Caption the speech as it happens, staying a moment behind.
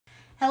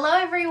Hello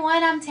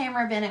everyone, I'm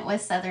Tamara Bennett with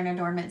Southern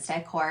Adoornments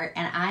Decor,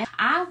 and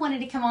I wanted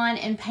to come on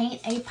and paint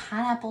a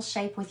pineapple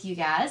shape with you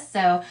guys.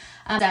 So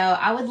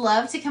I would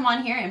love to come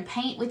on here and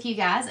paint with you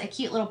guys a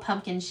cute little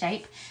pumpkin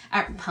shape.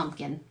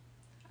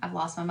 I've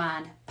lost my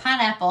mind.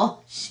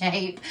 Pineapple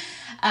shape.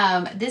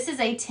 This is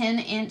a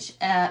 10-inch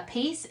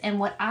piece, and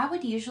what I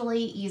would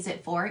usually use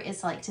it for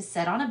is like to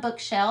set on a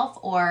bookshelf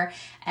or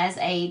as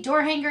a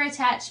door hanger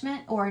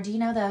attachment, or do you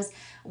know those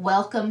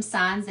welcome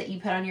signs that you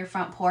put on your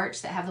front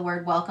porch that have the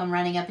word welcome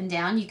running up and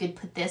down? You could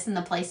put this in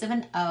the place of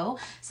an O.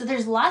 So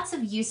there's lots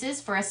of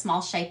uses for a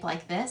small shape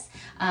like this.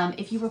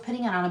 If you were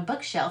putting it on a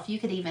bookshelf, you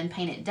could even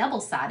paint it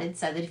double-sided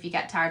so that if you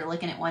got tired of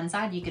looking at one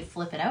side, you could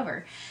flip it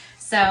over.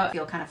 So I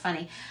feel kind of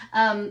funny.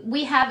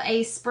 We have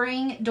a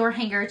spring door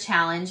hanger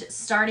challenge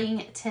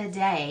starting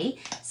today.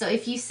 So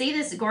if you see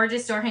this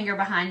gorgeous door hanger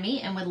behind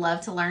me and would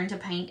love to learn to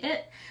paint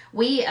it,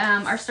 we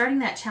are starting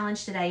that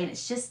challenge today, and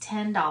it's just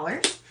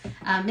 $10.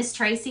 Miss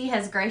Tracy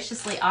has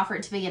graciously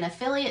offered to be an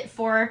affiliate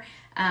for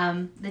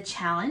the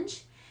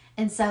challenge.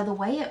 And so the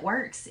way it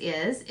works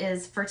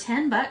is for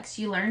 $10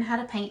 you learn how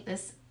to paint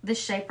this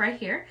shape right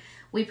here.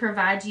 We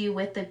provide you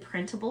with the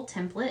printable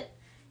template.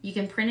 You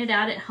can print it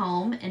out at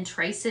home and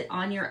trace it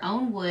on your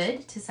own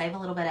wood to save a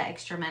little bit of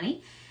extra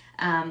money.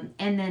 And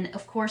then,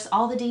 of course,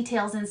 all the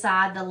details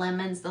inside, the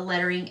lemons, the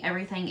lettering,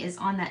 everything is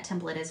on that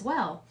template as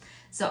well.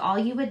 So all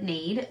you would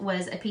need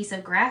was a piece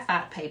of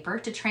graphite paper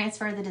to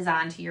transfer the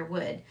design to your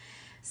wood.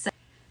 So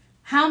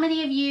how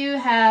many of you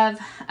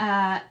have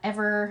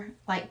ever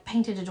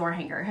painted a door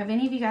hanger? Have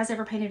any of you guys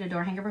ever painted a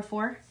door hanger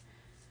before?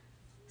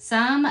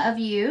 Some of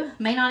you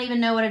may not even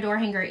know what a door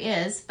hanger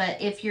is,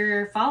 but if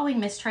you're following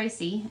Miss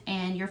Tracy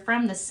and you're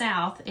from the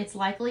South, it's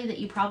likely that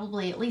you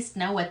probably at least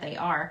know what they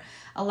are.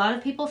 A lot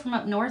of people from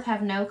up north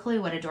have no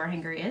clue what a door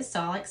hanger is, so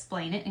I'll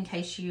explain it in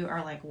case you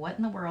are like, what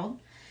in the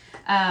world?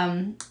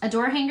 A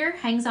door hanger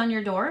hangs on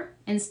your door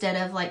instead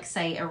of, like,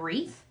 say, a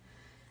wreath,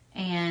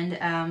 and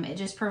it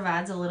just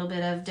provides a little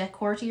bit of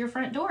decor to your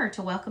front door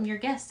to welcome your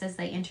guests as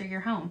they enter your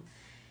home.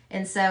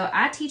 And so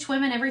I teach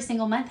women every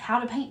single month how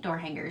to paint door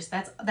hangers.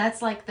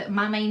 That's like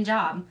my main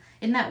job.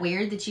 Isn't that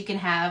weird that you can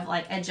have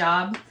like a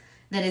job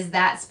that is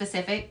that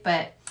specific?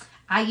 But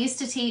I used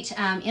to teach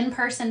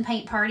in-person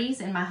paint parties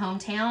in my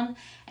hometown,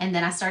 and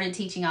then I started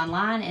teaching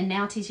online, and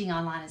now teaching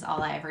online is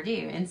all I ever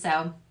do. And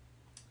so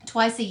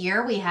twice a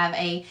year we have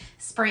a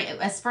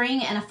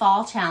spring and a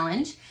fall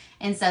challenge.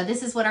 And so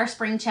this is what our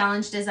spring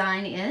challenge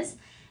design is.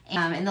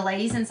 And the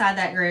ladies inside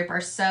that group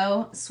are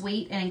so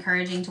sweet and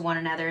encouraging to one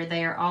another.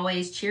 They are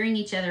always cheering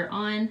each other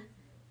on.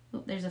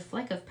 Oop, there's a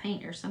fleck of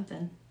paint or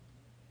something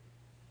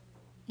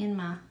in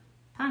my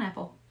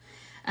pineapple.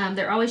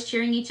 They're always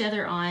cheering each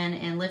other on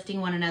and lifting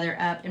one another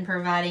up and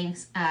providing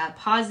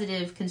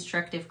positive,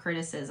 constructive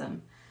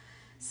criticism.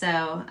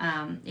 So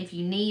if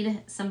you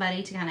need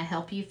somebody to kind of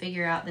help you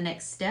figure out the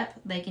next step,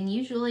 they can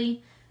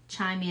usually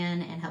chime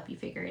in and help you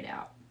figure it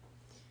out.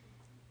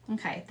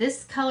 Okay,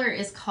 this color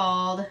is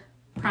called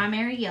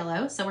primary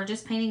yellow, so we're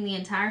just painting the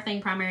entire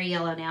thing primary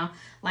yellow now.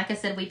 Like I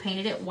said, we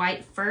painted it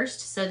white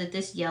first so that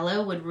this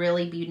yellow would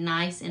really be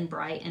nice and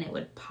bright and it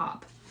would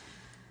pop.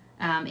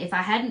 If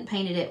I hadn't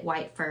painted it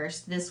white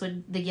first,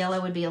 the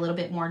yellow would be a little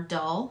bit more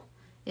dull.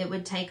 It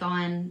would take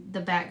on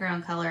the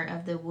background color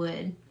of the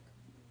wood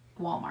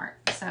Walmart.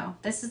 So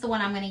this is the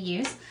one I'm going to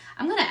use.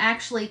 I'm going to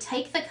actually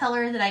take the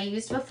color that I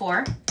used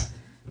before,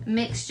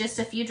 mix just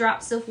a few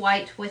drops of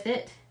white with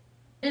it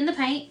in the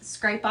paint,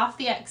 scrape off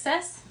the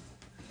excess,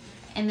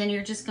 and then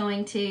you're just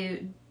going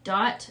to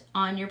dot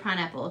on your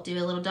pineapple. Do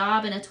a little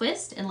daub and a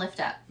twist and lift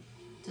up,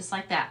 just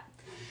like that.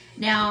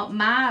 Now,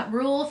 my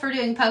rule for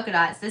doing polka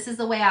dots, this is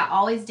the way I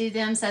always do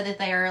them so that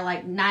they are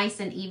like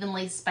nice and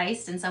evenly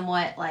spaced and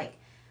somewhat like,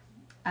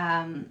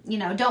 you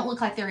know, don't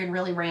look like they're in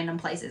really random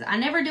places. I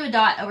never do a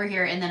dot over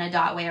here and then a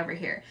dot way over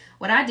here.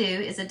 What I do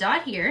is a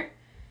dot here,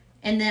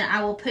 and then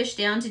I will push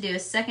down to do a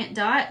second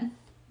dot.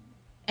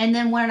 And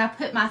then when I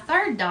put my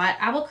third dot,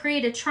 I will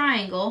create a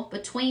triangle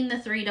between the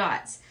three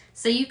dots.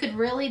 So you could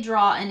really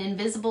draw an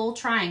invisible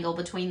triangle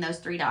between those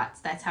three dots.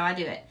 That's how I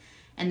do it.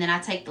 And then I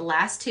take the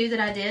last two that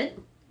I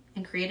did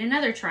and create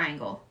another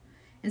triangle.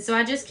 And so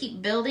I just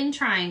keep building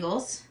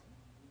triangles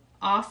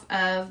off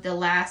of the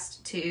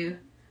last two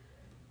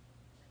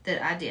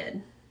that I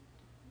did.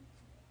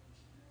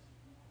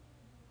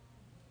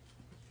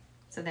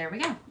 So there we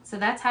go. So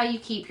that's how you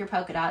keep your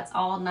polka dots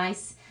all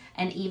nice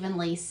and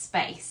evenly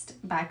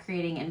spaced, by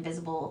creating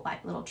invisible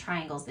like little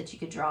triangles that you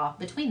could draw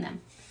between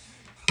them.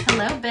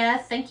 Hello,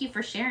 Beth. Thank you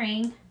for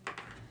sharing.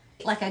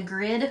 Like a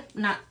grid,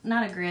 not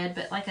a grid,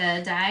 but like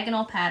a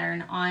diagonal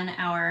pattern on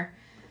our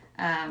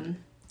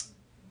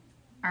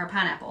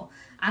pineapple.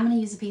 I'm going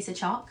to use a piece of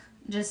chalk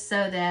just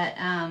so that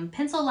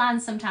pencil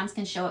lines sometimes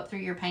can show up through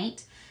your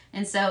paint.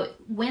 And so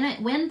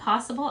when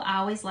possible, I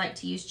always like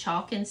to use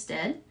chalk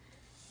instead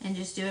and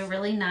just do a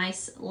really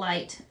nice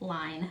light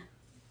line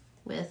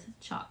with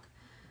chalk.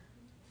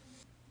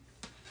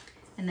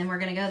 And then we're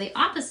going to go the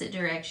opposite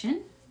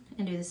direction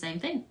and do the same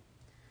thing.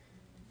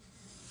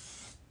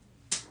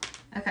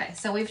 Okay,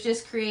 so we've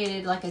just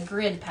created like a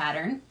grid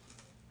pattern.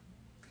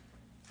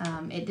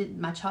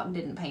 My chalk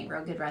didn't paint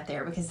real good right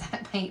there because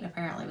that paint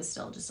apparently was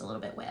still just a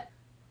little bit wet.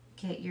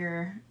 Get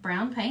your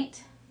brown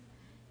paint,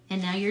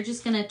 and now you're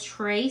just gonna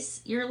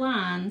trace your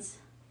lines,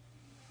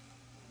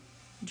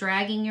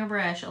 dragging your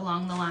brush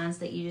along the lines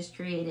that you just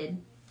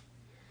created.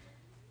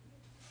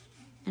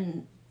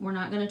 And we're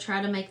not gonna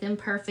try to make them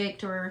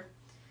perfect or,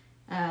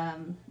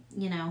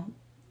 you know,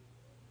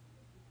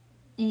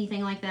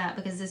 anything like that,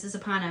 because this is a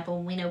pineapple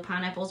and we know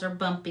pineapples are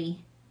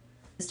bumpy.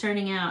 It's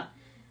turning out,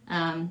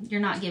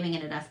 you're not giving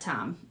it enough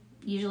time.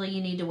 Usually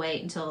you need to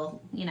wait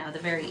until, you know, the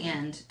very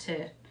end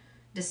to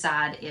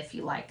decide if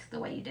you like the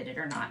way you did it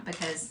or not,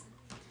 because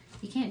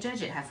you can't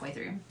judge it halfway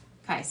through.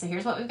 Okay, so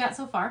here's what we've got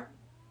so far.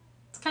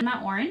 It's kind of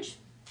my orange.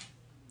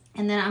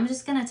 And then I'm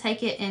just gonna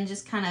take it and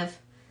just kind of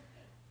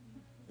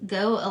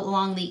go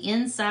along the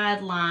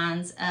inside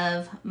lines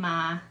of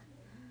my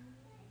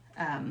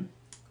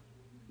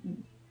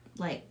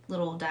like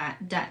little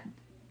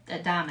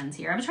diamonds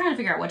here. I'm trying to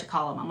figure out what to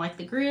call them. I'm like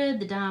the grid,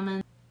 the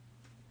diamond,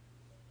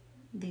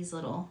 these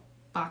little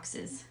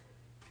boxes.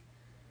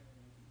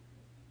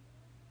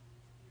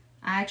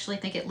 I actually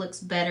think it looks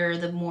better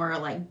the more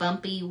like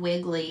bumpy,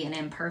 wiggly, and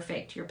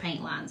imperfect your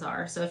paint lines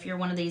are. So if you're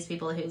one of these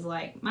people who's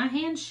like, my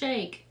hands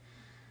shake,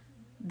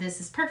 this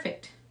is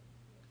perfect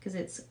because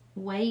it's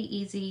way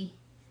easy.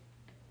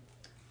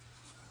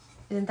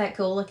 Isn't that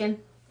cool looking?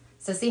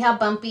 So see how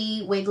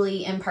bumpy,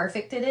 wiggly,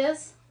 imperfect it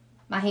is?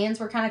 My hands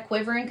were kind of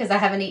quivering because I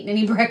haven't eaten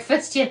any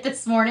breakfast yet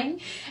this morning.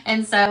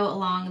 And so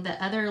along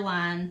the other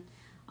line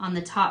on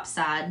the top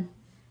side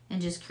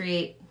and just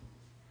create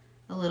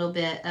a little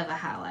bit of a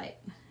highlight.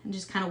 And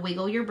just kind of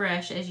wiggle your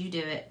brush as you do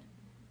it.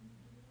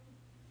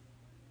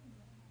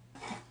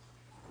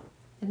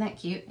 Isn't that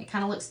cute? It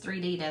kind of looks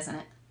 3D, doesn't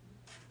it?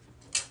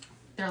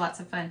 They're lots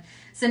of fun.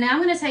 So now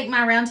I'm going to take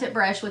my round tip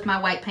brush with my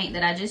white paint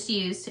that I just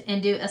used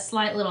and do a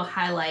slight little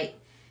highlight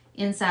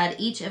inside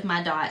each of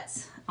my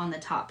dots on the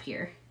top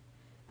here.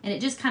 And it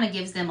just kind of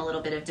gives them a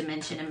little bit of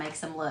dimension and makes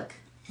them look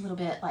a little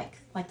bit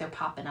like they're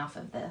popping off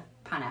of the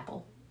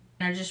pineapple.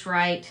 Or just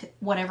write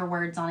whatever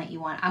words on it you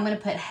want. I'm going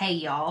to put hey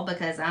y'all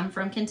because I'm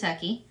from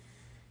Kentucky.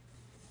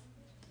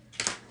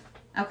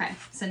 Okay,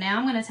 so now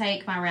I'm going to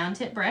take my round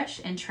tip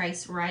brush and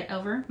trace right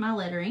over my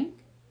lettering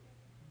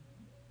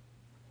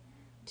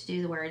to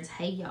do the words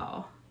hey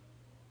y'all.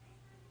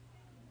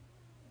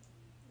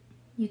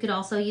 You could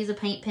also use a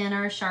paint pen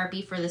or a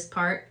Sharpie for this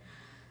part.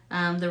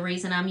 The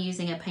reason I'm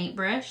using a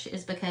paintbrush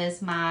is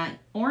because my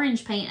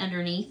orange paint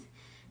underneath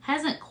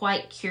hasn't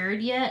quite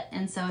cured yet,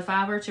 and so if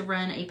I were to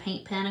run a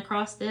paint pen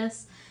across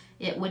this,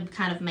 it would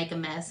kind of make a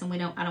mess, and I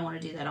don't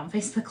want to do that on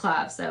Facebook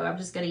Live, so I'm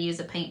just going to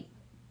use a paint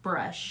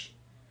brush.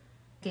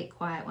 Get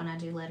quiet when I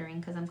do lettering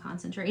because I'm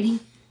concentrating.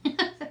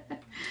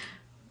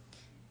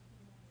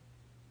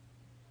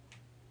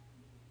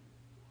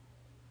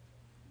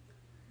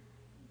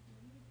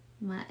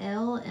 My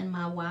L and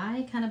my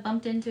Y kind of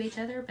bumped into each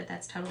other, but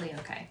that's totally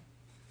okay.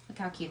 Look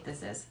how cute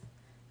this is.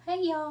 Hey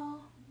y'all.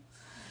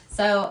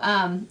 So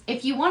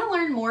if you want to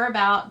learn more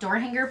about door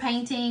hanger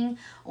painting,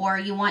 or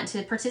you want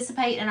to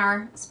participate in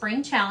our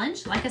spring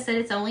challenge, like I said,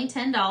 it's only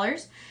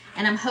 $10,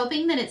 and I'm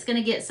hoping that it's going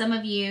to get some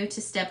of you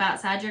to step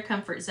outside your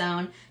comfort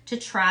zone to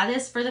try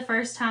this for the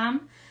first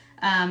time.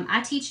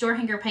 I teach door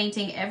hanger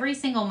painting every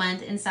single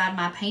month inside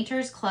my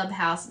Painters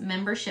Clubhouse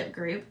membership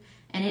group,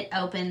 and it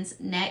opens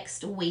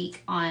next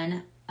week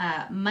on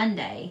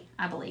Monday,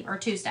 I believe, or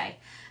Tuesday,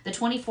 the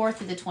 24th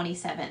through the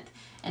 27th.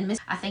 And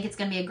I think it's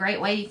going to be a great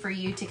way for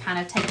you to kind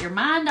of take your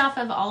mind off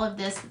of all of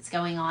this that's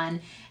going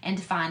on and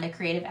to find a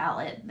creative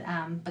outlet,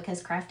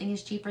 because crafting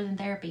is cheaper than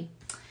therapy.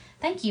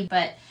 Thank you.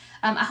 But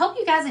I hope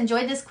you guys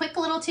enjoyed this quick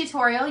little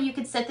tutorial. You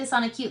could set this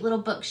on a cute little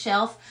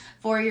bookshelf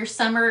for your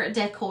summer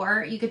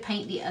decor. You could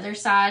paint the other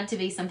side to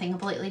be something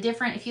completely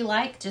different if you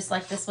like, just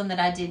like this one that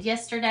I did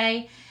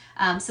yesterday.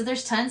 So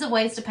there's tons of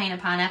ways to paint a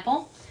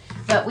pineapple.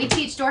 But we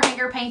teach door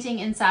hanger painting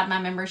inside my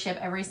membership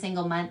every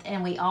single month,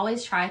 and we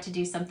always try to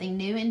do something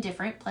new and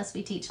different. Plus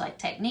we teach like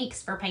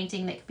techniques for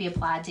painting that could be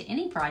applied to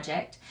any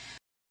project.